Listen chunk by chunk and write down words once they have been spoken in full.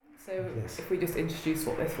So if we just introduce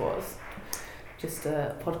what this was, just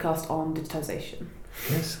a podcast on digitisation.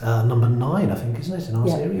 Yes, number 9 I think, isn't it, in our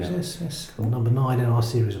series? Yes. Well, number 9 in our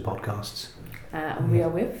series of podcasts. And we are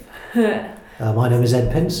with? My name is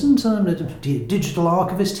Ed Pinsent. I'm a digital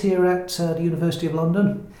archivist here at the University of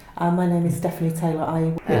London. My name is Stephanie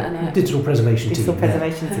Taylor. Digital Preservation Team. Digital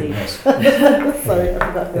Preservation Team. Yes. Sorry, I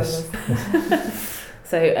forgot this.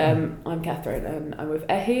 So I'm Catherine and I'm with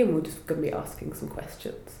Ehi, and we're just going to be asking some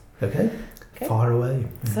questions. Okay. Fire away.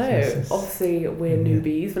 So obviously we're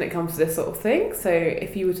newbies when it comes to this sort of thing. So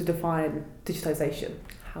if you were to define digitisation,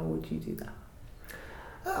 how would you do that?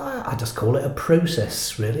 I just call it a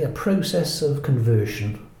process, really, a process of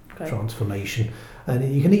conversion, transformation.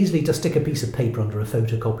 And you can easily just stick a piece of paper under a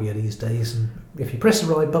photocopier these days, and if you press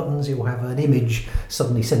the right buttons, you'll have an image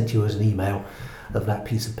suddenly sent to you as an email of that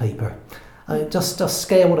piece of paper. Just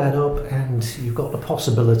scale that up, and you've got the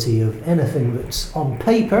possibility of anything that's on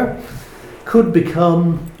paper could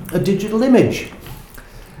become a digital image.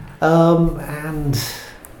 And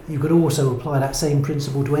you could also apply that same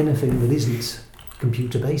principle to anything that isn't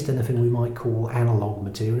computer-based, anything we might call analogue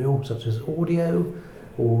material, such as audio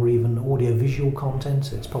or even audio-visual content.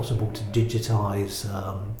 So it's possible to digitise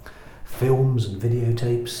films and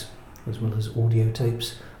videotapes as well as audio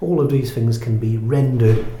tapes. All of these things can be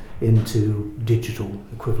rendered into digital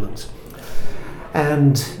equivalents.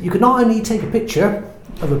 And you could not only take a picture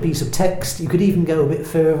of a piece of text, you could even go a bit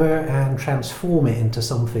further and transform it into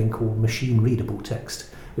something called machine-readable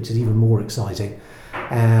text, which is even more exciting.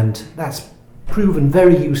 And that's proven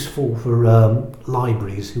very useful for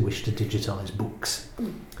libraries who wish to digitise books.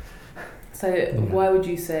 So why would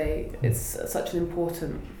you say it's such an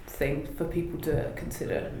important thing for people to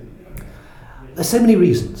consider? There's so many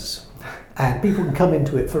reasons, and people can come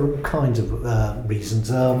into it for all kinds of reasons.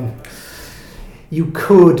 You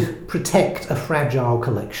could protect a fragile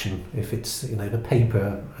collection if it's, the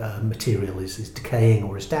paper material is decaying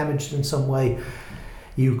or is damaged in some way.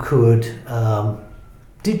 You could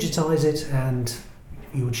digitise it, and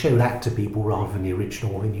you would show that to people rather than the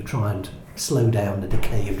original, and you try and slow down the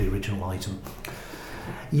decay of the original item.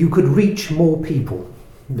 You could reach more people,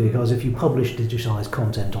 because if you publish digitised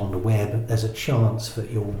content on the web, there's a chance that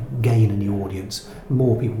you'll gain a new audience.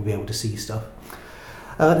 More people will be able to see stuff.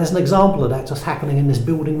 There's an example of that just happening in this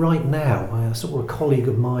building right now. I saw a colleague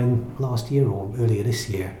of mine last year or earlier this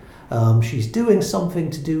year. She's doing something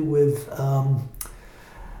to do with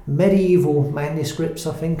medieval manuscripts,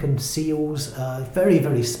 I think, and seals. Very,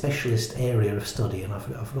 very specialist area of study, and I've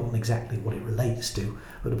forgotten exactly what it relates to.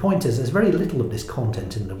 But the point is, there's very little of this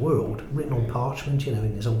content in the world written on parchment,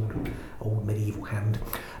 in this old medieval hand.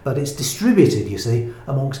 But it's distributed, you see,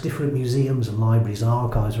 amongst different museums and libraries and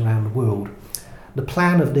archives around the world. The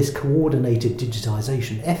plan of this coordinated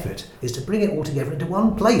digitisation effort is to bring it all together into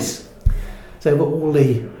one place, so that all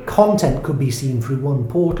the content could be seen through one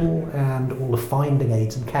portal, and all the finding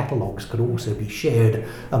aids and catalogues could also be shared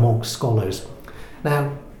amongst scholars.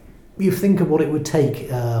 Now, you think of what it would take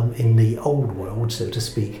in the old world, so to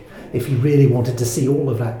speak, if you really wanted to see all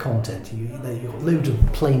of that content. You've got loads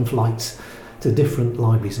of plane flights to different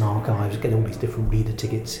libraries and archives, get all these different reader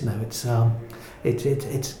tickets.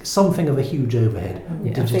 It's something of a huge overhead.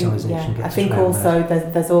 Digitisation I think also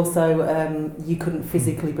there's also you couldn't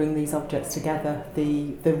physically bring these objects together.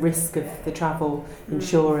 The risk of the travel,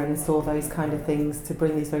 insurance, all those kind of things to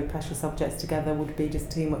bring these very precious objects together would be just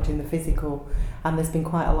too much in the physical. And there's been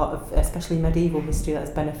quite a lot of, especially medieval history, that's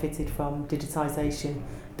benefited from digitisation,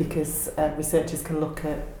 because researchers can look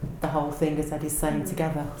at the whole thing, as Ed is saying,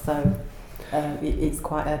 together. So it's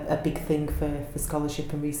quite a big thing for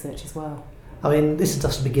scholarship and research as well. I mean, this is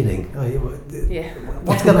just the beginning.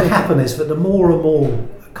 What's going to happen is that the more and more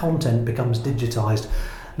content becomes digitised,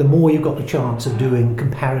 the more you've got the chance of doing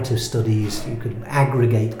comparative studies. You could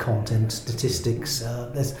aggregate content, statistics.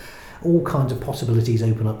 There's all kinds of possibilities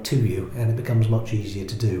open up to you, and it becomes much easier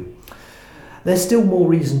to do. There's still more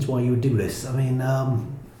reasons why you would do this. I mean,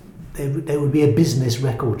 there would be a business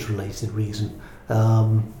records related reason.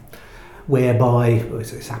 Whereby,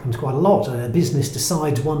 this happens quite a lot, a business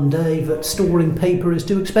decides one day that storing paper is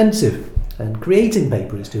too expensive and creating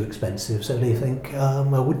paper is too expensive, so they think,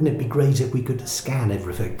 wouldn't it be great if we could scan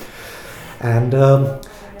everything? And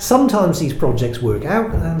sometimes these projects work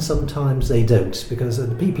out and sometimes they don't, because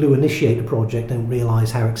the people who initiate the project don't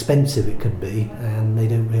realise how expensive it can be, and they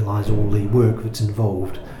don't realise all the work that's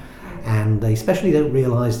involved. And they especially don't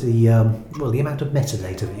realise the amount of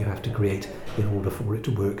metadata that you have to create in order for it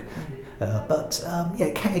to work.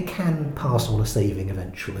 It can pass on a saving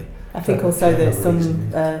eventually. I think also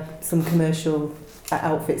that some commercial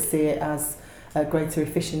outfits see it as greater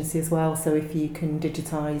efficiency as well. So if you can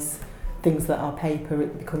digitise things that are paper,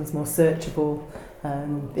 it becomes more searchable.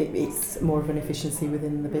 It's more of an efficiency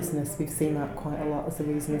within the business. We've seen that quite a lot as a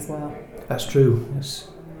reason as well. That's true. It's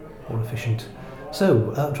more efficient.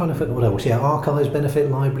 So, I'm trying to think what else. Yeah, archives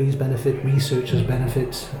benefit, libraries benefit, researchers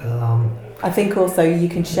benefit. I think also you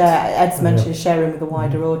can share, Ed's mentioned sharing with a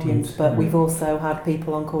wider audience, but we've also had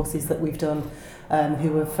people on courses that we've done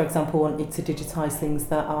who have, for example, wanted to digitise things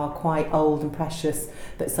that are quite old and precious,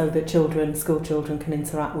 so that school children can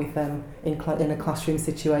interact with them in a classroom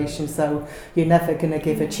situation. So you're never going to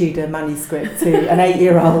give a Tudor manuscript to an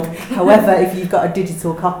 8-year-old. However, if you've got a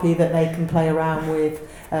digital copy that they can play around with,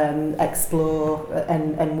 explore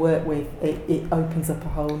and work with, it opens up a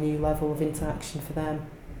whole new level of interaction for them.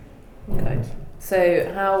 Okay.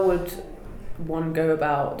 So how would one go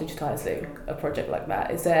about digitising a project like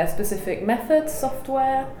that? Is there a specific method,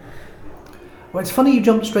 software? Well, it's funny you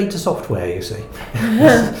jump straight to software, you see.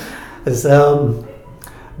 As,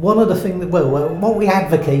 one of the things that, what we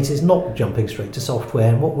advocate is not jumping straight to software,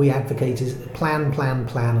 and what we advocate is plan, and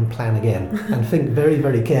plan again, and think very,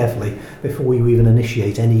 very carefully before you even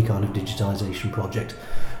initiate any kind of digitisation project.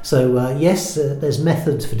 So yes, there's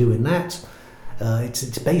methods for doing that.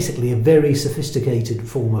 It's basically a very sophisticated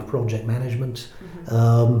form of project management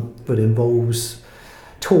that involves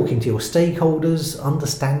talking to your stakeholders,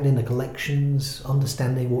 understanding the collections,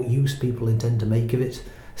 understanding what use people intend to make of it,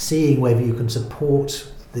 seeing whether you can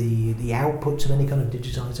support the outputs of any kind of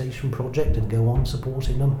digitisation project and go on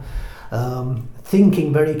supporting them.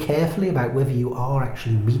 Thinking very carefully about whether you are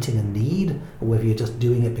actually meeting a need or whether you're just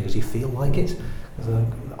doing it because you feel like it.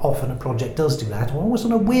 Often a project does do that. Almost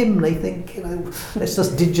on a whim, they think, let's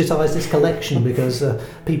just digitise this collection because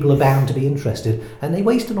people are bound to be interested, and they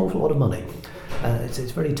waste an awful lot of money. It's a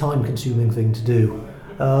very time-consuming thing to do.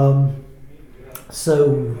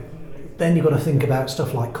 So then you've got to think about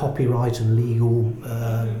stuff like copyright and legal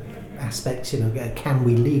aspects. Can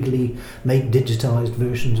we legally make digitised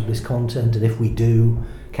versions of this content, and if we do,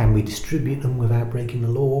 can we distribute them without breaking the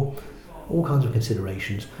law? All kinds of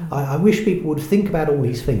considerations. I wish people would think about all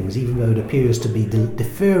these things, even though it appears to be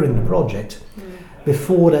deferring the project,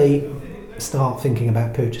 before they start thinking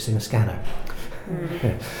about purchasing a scanner.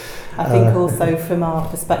 Yeah. I think also from our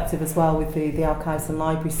perspective as well with the archives and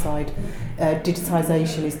library side,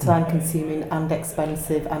 digitisation is time consuming and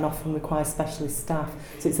expensive and often requires specialist staff,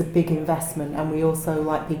 so it's a big investment, and we also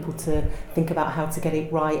like people to think about how to get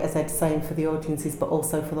it right, as Ed's saying, for the audiences but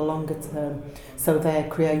also for the longer term, so they're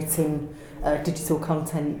creating digital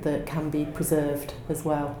content that can be preserved as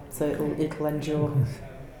well, so it'll endure.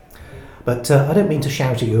 But I don't mean to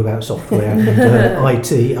shout at you about software and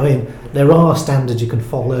IT. I mean, there are standards you can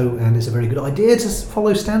follow, and it's a very good idea to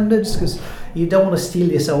follow standards because you don't want to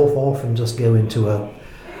steal yourself off and just go into a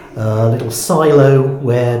little silo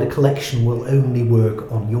where the collection will only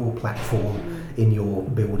work on your platform, in your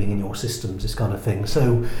building, in your systems, this kind of thing.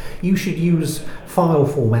 So you should use file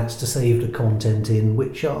formats to save the content in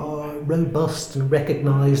which are robust and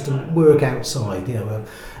recognised and work outside,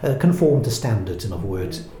 conform to standards, in other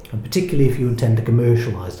words. And particularly if you intend to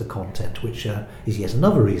commercialise the content, which is yet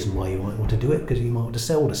another reason why you might want to do it, because you might want to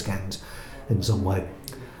sell the scans in some way.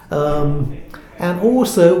 And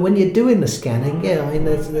also, when you're doing the scanning,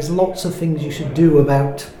 there's lots of things you should do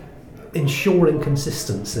about ensuring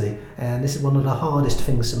consistency, and this is one of the hardest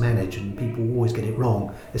things to manage, and people always get it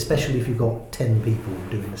wrong, especially if you've got 10 people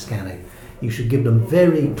doing the scanning. You should give them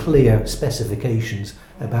very clear specifications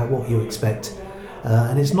about what you expect.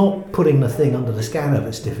 And it's not putting the thing under the scanner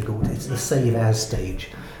that's difficult, it's the save as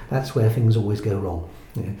stage. That's where things always go wrong.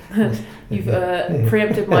 Yeah. You've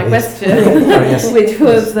preempted my question, yes. which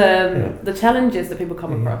was the challenges that people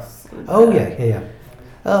come across.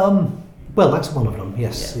 Well, that's one of them,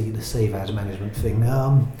 yes, the save as management thing.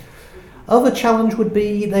 Other challenge would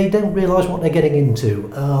be they don't realise what they're getting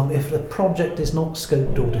into. If the project is not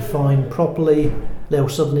scoped or defined properly, they'll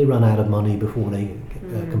suddenly run out of money before they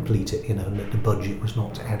complete it, and that the budget was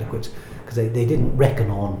not adequate because they didn't reckon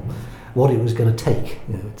on what it was going to take.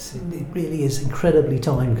 It really is incredibly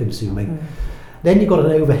time consuming. Then you've got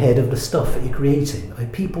an overhead of the stuff that you're creating.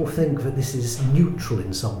 People think that this is neutral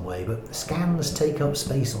in some way, but the scans take up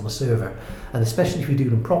space on the server, and especially if you do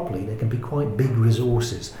them properly, they can be quite big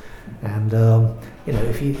resources. And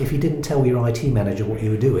if you didn't tell your IT manager what you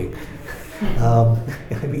were doing,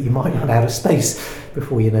 you might run out of space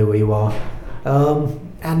before you know where you are.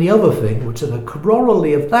 And the other thing, which is a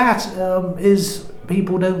corollary of that, is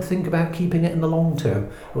people don't think about keeping it in the long term,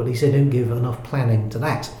 or at least they don't give enough planning to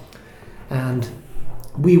that. And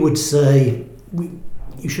we would say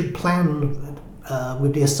you should plan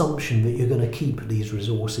with the assumption that you're going to keep these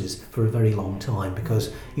resources for a very long time,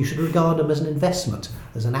 because you should regard them as an investment,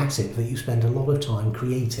 as an asset that you spend a lot of time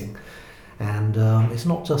creating. And it's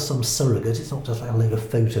not just some surrogate, it's not just like a load of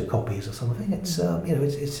photocopies or something, it's,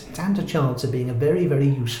 it stands a chance of being a very, very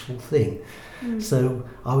useful thing. So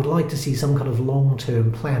I would like to see some kind of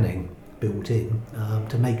long-term planning built in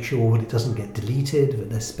to make sure that it doesn't get deleted, that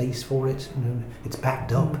there's space for it, it's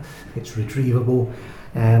backed up, it's retrievable,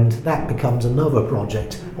 and that becomes another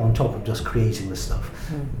project on top of just creating the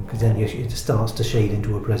stuff, because then it starts to shade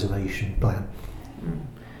into a preservation plan.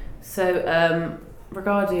 So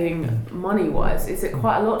regarding money-wise, is it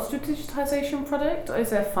quite a lot to do a digitisation project, or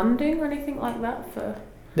is there funding or anything like that for?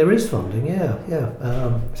 There is funding, yeah.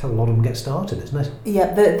 That's how a lot of them get started, isn't it?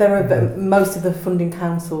 Yeah, there are most of the funding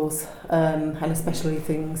councils, and especially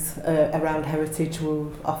things around heritage,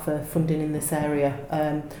 will offer funding in this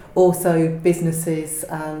area. Also, businesses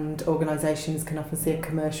and organisations can often see a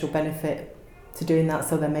commercial benefit to doing that,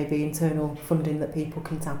 so there may be internal funding that people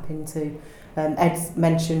can tap into. Ed's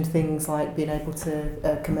mentioned things like being able to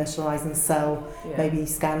commercialise and sell maybe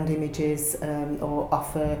scanned images, or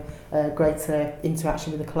offer greater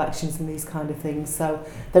interaction with the collections and these kind of things. So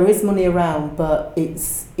there is money around, but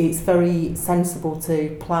it's very sensible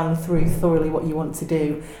to plan through thoroughly what you want to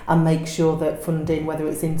do and make sure that funding, whether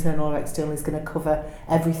it's internal or external, is going to cover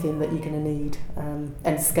everything that you're going to need,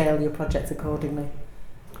 and scale your project accordingly.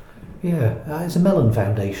 Yeah, it's a Mellon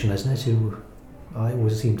Foundation, isn't it, who I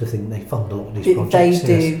always seem to think they fund a lot of these projects.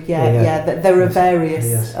 They do, yeah. There are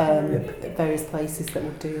various various places that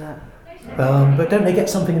would do that. But don't they get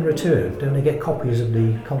something in return? Don't they get copies of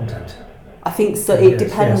the content? I think so. It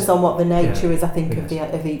depends on what the nature is, I think,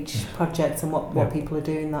 of each project and what people are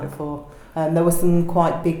doing that for. There were some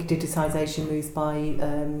quite big digitisation moves by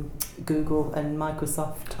Google and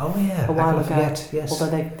Microsoft a while ago. Yes.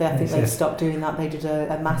 Although I think they've stopped doing that. They did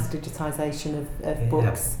a mass digitisation of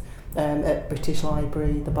books at British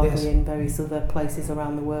Library, the Bodleian, various other places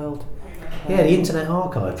around the world. The Internet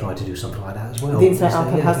Archive tried to do something like that as well. The Internet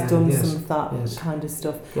Archive has done some of that kind of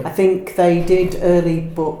stuff. I think they did early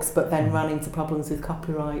books, but then ran into problems with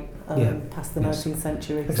copyright past the 19th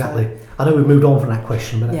century. Exactly. So. I know we've moved on from that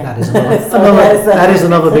question, but that is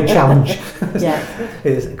another big challenge.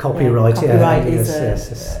 Is copyright. Copyright is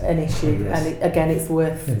an issue, and again, it's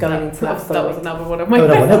worth going into that. That was another one of my.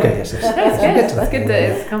 Yes. That's good that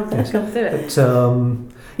it's come to it.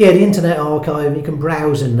 But, the Internet Archive, you can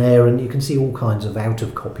browse in there and you can see all kinds of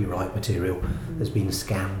out-of-copyright material that's been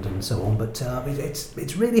scanned and so on, but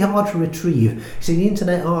it's really hard to retrieve. See, the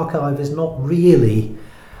Internet Archive is not really,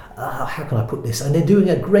 how can I put this, and they're doing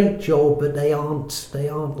a great job, but they aren't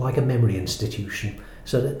like a memory institution,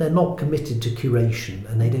 so that they're not committed to curation,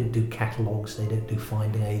 and they don't do catalogues, they don't do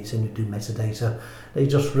finding aids, they don't do metadata, they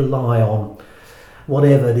just rely on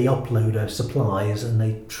whatever the uploader supplies, and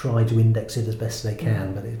they try to index it as best they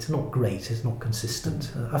can, but it's not great, it's not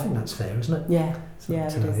consistent. I think that's fair, isn't it? Yeah,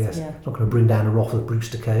 it is. It's not going to bring down a wrath of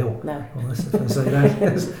Brewster Kale. No.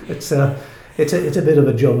 It's a bit of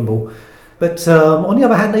a jumble. But on the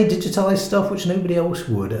other hand, they digitise stuff which nobody else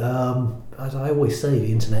would. As I always say,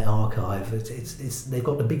 the Internet Archive, they've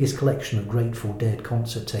got the biggest collection of Grateful Dead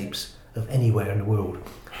concert tapes of anywhere in the world.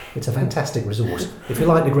 It's a fantastic resource. If you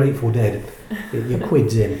like the Grateful Dead, your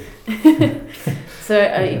quid's in. So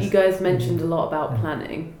you guys mentioned a lot about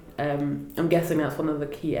planning. I'm guessing that's one of the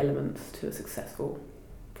key elements to a successful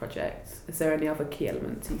project. Is there any other key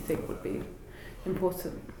elements you think would be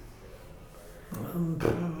important?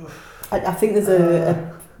 I think there's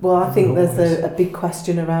a big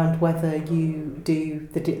question around whether you do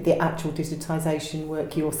the actual digitisation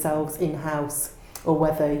work yourselves in-house, or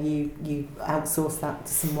whether you outsource that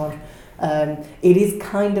to someone. It is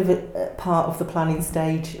kind of a part of the planning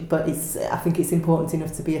stage, but I think it's important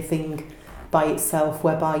enough to be a thing by itself,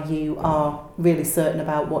 whereby you are really certain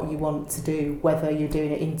about what you want to do, whether you're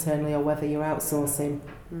doing it internally or whether you're outsourcing.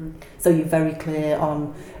 So you're very clear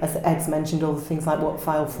on, as Ed's mentioned, all the things like what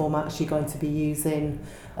file formats you're going to be using,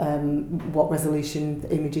 what resolution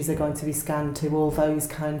images are going to be scanned to, all those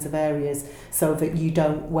kinds of areas, so that you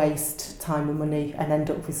don't waste time and money and end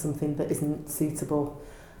up with something that isn't suitable.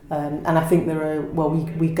 And I think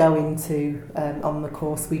we go into, on the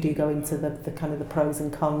course, we do go into the kind of the pros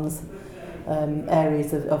and cons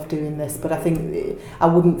areas of doing this, but I think I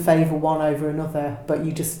wouldn't favour one over another, but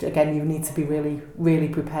you need to be really, really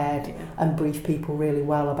prepared and brief people really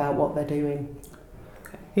well about what they're doing.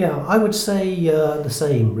 Yeah, I would say the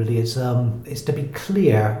same, really. It's to be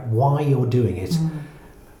clear why you're doing it,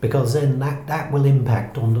 because then that will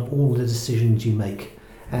impact on all the decisions you make,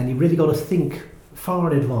 and you really got to think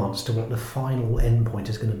far in advance to what the final endpoint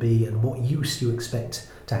is going to be and what use you expect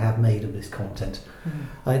to have made of this content.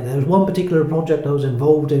 There was one particular project I was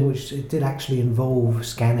involved in which it did actually involve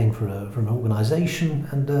scanning for an organisation,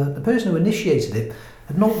 and the person who initiated it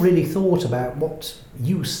had not really thought about what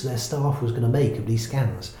use their staff was going to make of these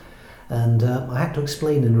scans. And I had to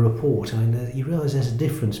explain in the report, you realise there's a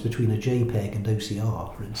difference between a JPEG and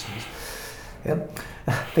OCR, for instance. Yep.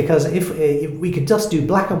 Because if we could just do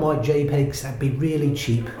black and white JPEGs, that'd be really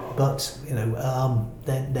cheap, but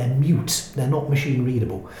they're mute, they're not machine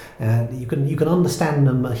readable. And you can understand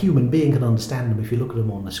them, a human being can understand them if you look at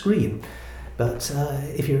them on the screen. But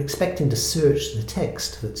if you're expecting to search the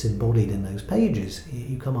text that's embodied in those pages,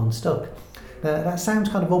 you come unstuck. That sounds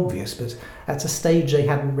kind of obvious, but that's a stage they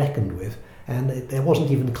hadn't reckoned with, and there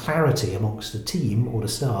wasn't even clarity amongst the team or the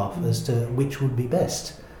staff as to which would be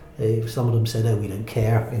best. If some of them said, "Oh, we don't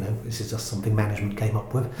care," this is just something management came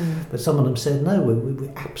up with. But some of them said, "No, we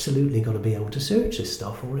absolutely got to be able to search this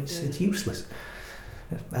stuff, or it's useless."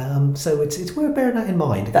 So it's worth bearing that in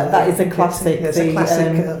mind. That is a classic. It's a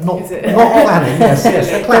classic, not planning. Yes,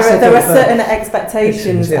 a classic. There are certain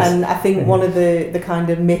expectations, yes. And I think one of the kind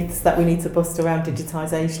of myths that we need to bust around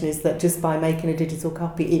digitisation is that just by making a digital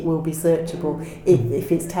copy, it will be searchable.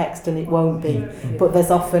 If it's text, and it won't be. But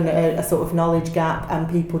there's often a sort of knowledge gap, and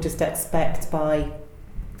people just expect by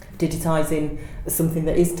digitising something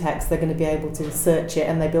that is text, they're going to be able to search it,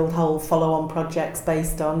 and they build whole follow-on projects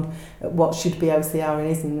based on what should be OCR and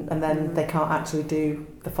isn't, and then they can't actually do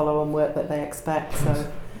the follow-on work that they expect. So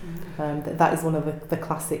that is one of the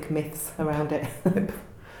classic myths around it.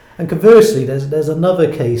 And conversely, there's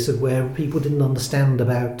another case of where people didn't understand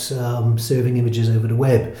about serving images over the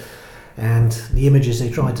web, and the images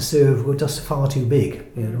they tried to serve were just far too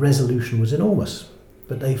big. The resolution was enormous.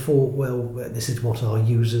 But they thought, well, this is what our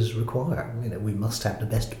users require. We must have the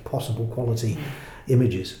best possible quality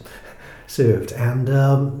images served. And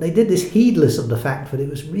they did this heedless of the fact that it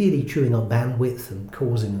was really chewing up bandwidth and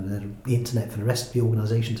causing the internet for the rest of the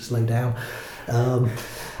organisation to slow down.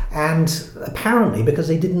 And apparently, because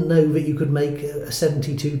they didn't know that you could make a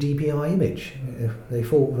 72 dpi image, they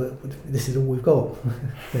thought that this is all we've got.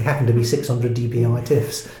 They happen to be 600 dpi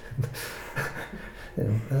TIFFs.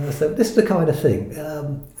 So this is the kind of thing.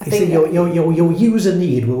 Your user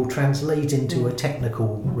need will translate into a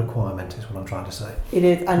technical requirement, is what I'm trying to say. It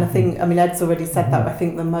is, and I think, Ed's already said that, but I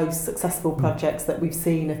think the most successful projects that we've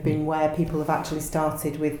seen have been where people have actually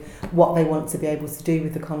started with what they want to be able to do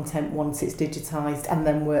with the content once it's digitised, and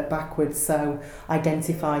then work backwards. So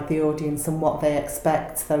identified the audience and what they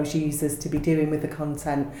expect those users to be doing with the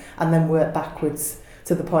content, and then work backwards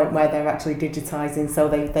to the point where they're actually digitising, so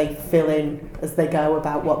they fill in as they go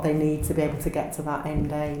about what they need to be able to get to that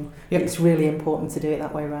end aim. Yep. It's really important to do it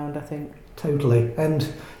that way around, I think. Totally.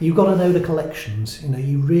 And you've got to know the collections.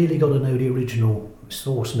 You really got to know the original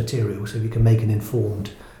source material so you can make an informed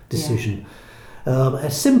decision. Yeah. A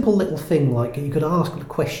simple little thing like you could ask the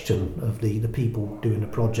question of the people doing the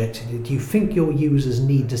project: do you think your users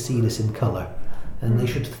need to see this in colour? And they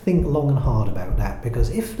should think long and hard about that, because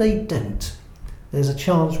if they don't, there's a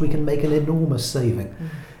chance we can make an enormous saving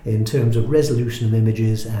in terms of resolution of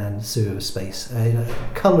images and server space. A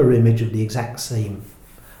colour image of the exact same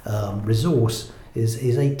resource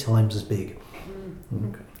is 8 times as big.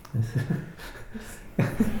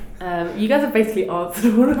 You guys have basically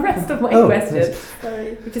answered all the rest of my questions,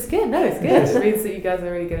 which is good. No, it's good. Yes. It means that you guys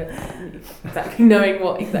are really good at exactly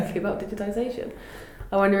knowing exactly about digitisation.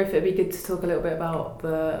 I wonder if it'd be good to talk a little bit about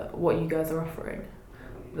what you guys are offering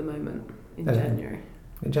at the moment. In January.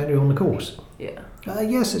 In January on the course? Yeah.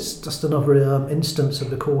 Yes, it's just another instance of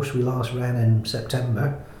the course we last ran in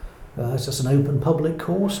September. It's just an open public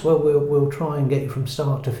course. Well, we'll try and get you from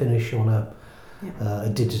start to finish on a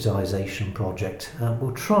digitisation project.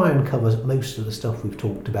 We'll try and cover most of the stuff we've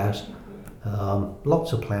talked about.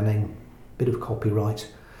 Lots of planning, bit of copyright,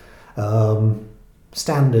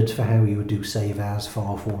 standards for how you would do save as,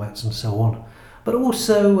 file formats and so on. But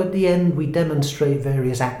also at the end we demonstrate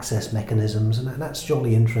various access mechanisms, and that's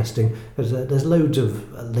jolly interesting, because there's loads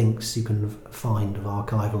of links you can find of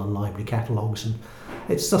archival and library catalogues, and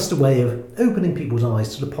it's just a way of opening people's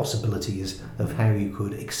eyes to the possibilities of how you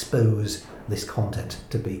could expose this content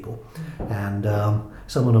to people. And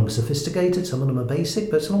some of them are sophisticated, some of them are basic,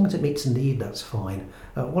 but as long as it meets the need, that's fine.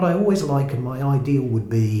 What I always like, and my ideal would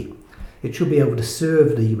be, it should be able to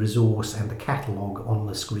serve the resource and the catalogue on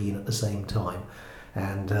the screen at the same time.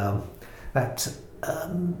 And that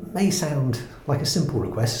may sound like a simple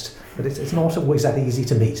request, but it's not always that easy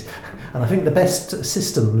to meet. And I think the best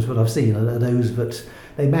systems that I've seen are those that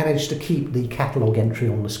they manage to keep the catalogue entry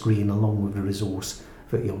on the screen along with the resource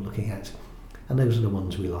that you're looking at. and those are the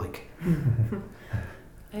ones we like.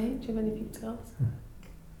 Hey, do you have anything to ask?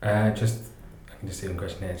 I can just see one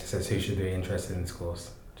question here. It just says who should be interested in this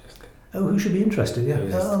course? Who should be interested? Yeah. Who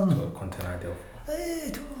is sort of content ideal for?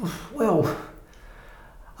 Well,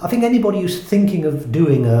 I think anybody who's thinking of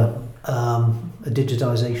doing a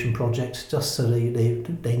digitisation project, just so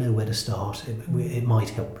they know where to start, it might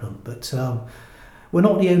help them. But we're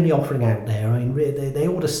not the only offering out there. I mean, they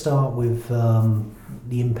ought to start with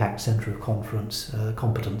the Impact Centre of Competence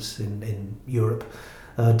in Europe,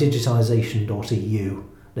 digitisation.eu.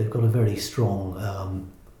 They've got a very strong,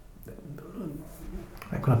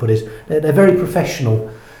 how can I put it? They're very professional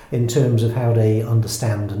in terms of how they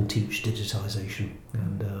understand and teach digitisation.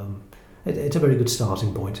 And it's a very good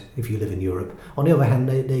starting point if you live in Europe. On the other hand,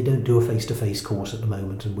 they don't do a face-to-face course at the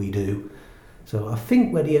moment, and we do. So I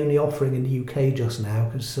think we're the only offering in the UK just now,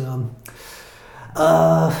 because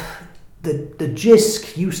the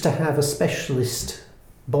JISC used to have a specialist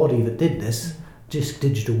body that did this, JISC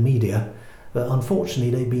Digital Media, but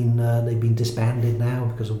unfortunately they've been disbanded now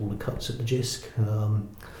because of all the cuts at the JISC.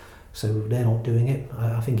 So they're not doing it.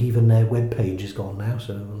 I think even their web page is gone now,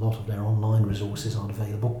 so a lot of their online resources aren't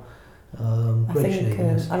available.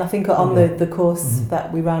 I think on the course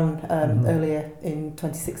that we ran earlier in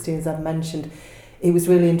 2016, as I've mentioned, it was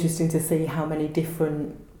really interesting to see how many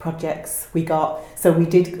different projects we got. So we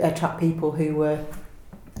did attract people who were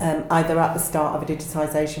either at the start of a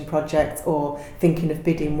digitisation project or thinking of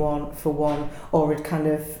bidding for one, or had kind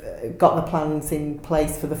of got the plans in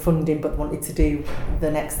place for the funding but wanted to do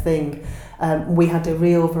the next thing. We had a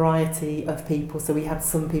real variety of people, so we had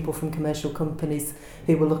some people from commercial companies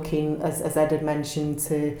who were looking, as Ed had mentioned,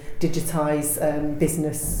 to digitise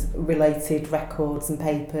business-related records and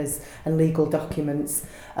papers and legal documents.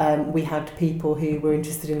 We had people who were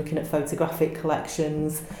interested in looking at photographic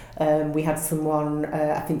collections. We had someone,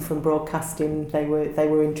 I think from broadcasting, they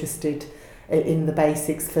were interested in the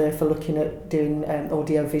basics for looking at doing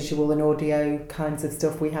audio visual and audio kinds of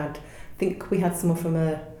stuff. I think we had someone from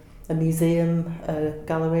a museum,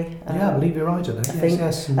 gallery. I believe you're right, I think.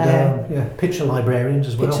 Yes. And picture librarians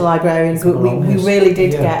as well. Picture librarians. We really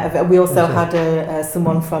did get. We also had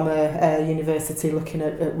someone from a university looking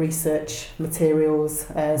at research materials,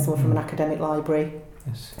 someone from an academic library.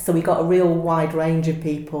 Yes. So we got a real wide range of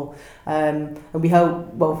people, and we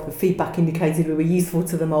hope, the feedback indicated we were useful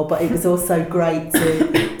to them all, but it was also great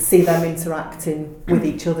to see them interacting with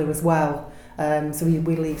each other as well. So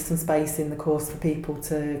we leave some space in the course for people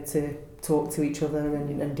to talk to each other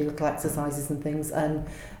and do little exercises and things. And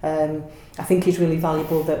I think it's really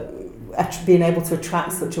valuable that being able to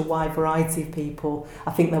attract such a wide variety of people.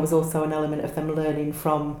 I think there was also an element of them learning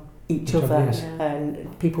from each other, yes.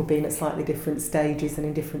 And people being at slightly different stages and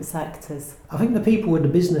in different sectors. I think the people with the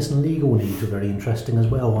business and legal needs are very interesting as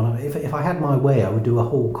well. If I had my way, I would do a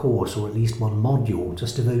whole course or at least one module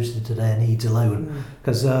just devoted to their needs alone,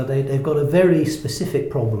 because they've got a very specific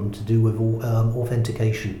problem to do with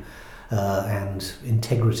authentication and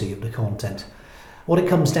integrity of the content. What it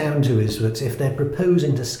comes down to is that if they're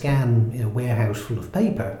proposing to scan a warehouse full of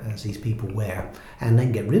paper, as these people were, and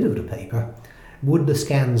then get rid of the paper, would the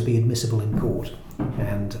scans be admissible in court?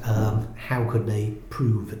 And how could they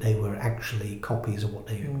prove that they were actually copies of what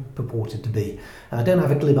they purported to be? I don't have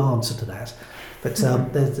a glib answer to that, but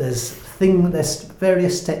there's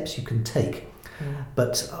various steps you can take.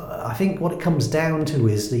 But I think what it comes down to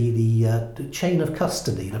is the chain of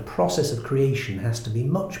custody. The process of creation has to be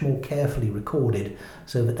much more carefully recorded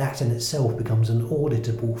so that in itself becomes an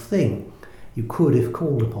auditable thing. You could, if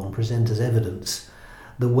called upon, present as evidence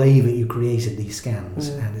the way that you created these scans,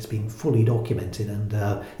 and it's been fully documented,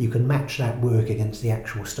 and you can match that work against the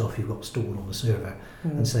actual stuff you've got stored on the server,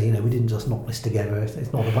 and say, we didn't just knock this together.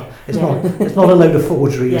 It's not a load of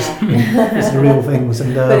forgeries. It's the real things.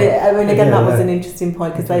 And but that was an interesting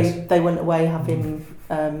point, because they went away having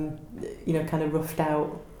kind of roughed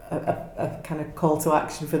out a kind of call to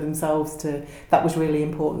action for themselves. That was really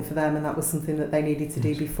important for them, and that was something that they needed to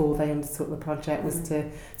do before they undertook the project, was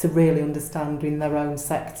to really understand in their own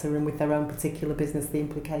sector and with their own particular business the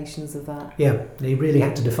implications of that. Yeah, they really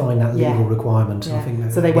had to define that legal requirement. Yeah. I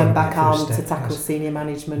think so they went back armed to tackle senior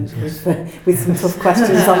management with some tough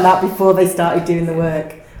questions on that before they started doing the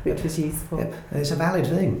work, which was useful. Yeah, it's a valid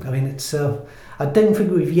thing. I mean, it's. I don't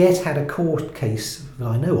think we've yet had a court case that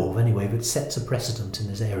I know of, anyway, that sets a precedent in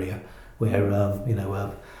this area, where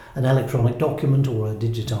an electronic document or a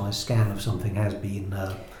digitised scan of something has been.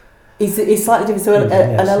 It's slightly different. So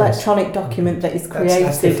an electronic document that is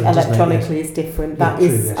created electronically is different. That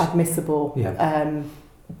is admissible. Yeah.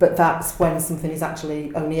 but that's when something has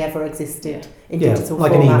actually only ever existed in digital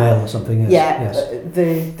like format. an email or something. Yes.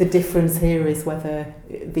 The difference here is whether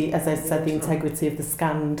as I said, the integrity of the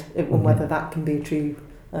scanned, and whether that can be a true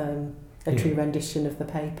rendition of the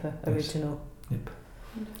paper original. Yep.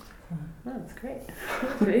 Oh, that's great.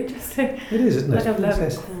 That's really interesting. It is, isn't it? I've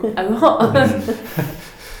learned a lot.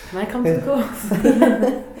 Can I come to the course?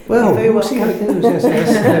 Well, we'll see how it goes. Yes.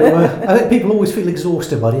 I think people always feel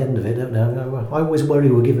exhausted by the end of it, don't they? I always worry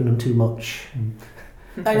we're giving them too much.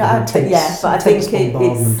 But I think I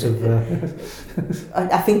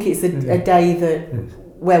think it's a day that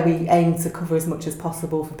where we aim to cover as much as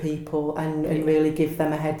possible for people and really give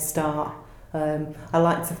them a head start. I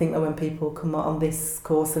like to think that when people come on this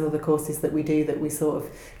course and other courses that we do, that we sort of,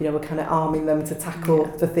 we're kind of arming them to tackle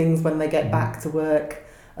the things when they get back to work.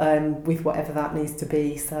 With whatever that needs to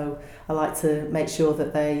be. So I like to make sure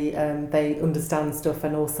that they understand stuff,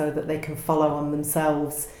 and also that they can follow on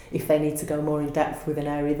themselves if they need to go more in depth with an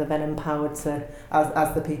area. They're then empowered to,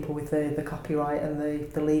 as the people with the copyright and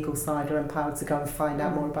the legal side are empowered to go and find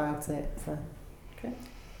out more about it. So. Okay.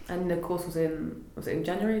 And the course was it in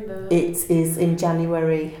January? It is in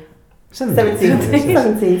January.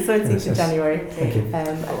 17th of January. Thank you.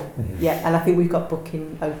 And I think we've got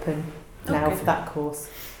booking open now for that course.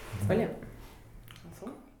 Brilliant.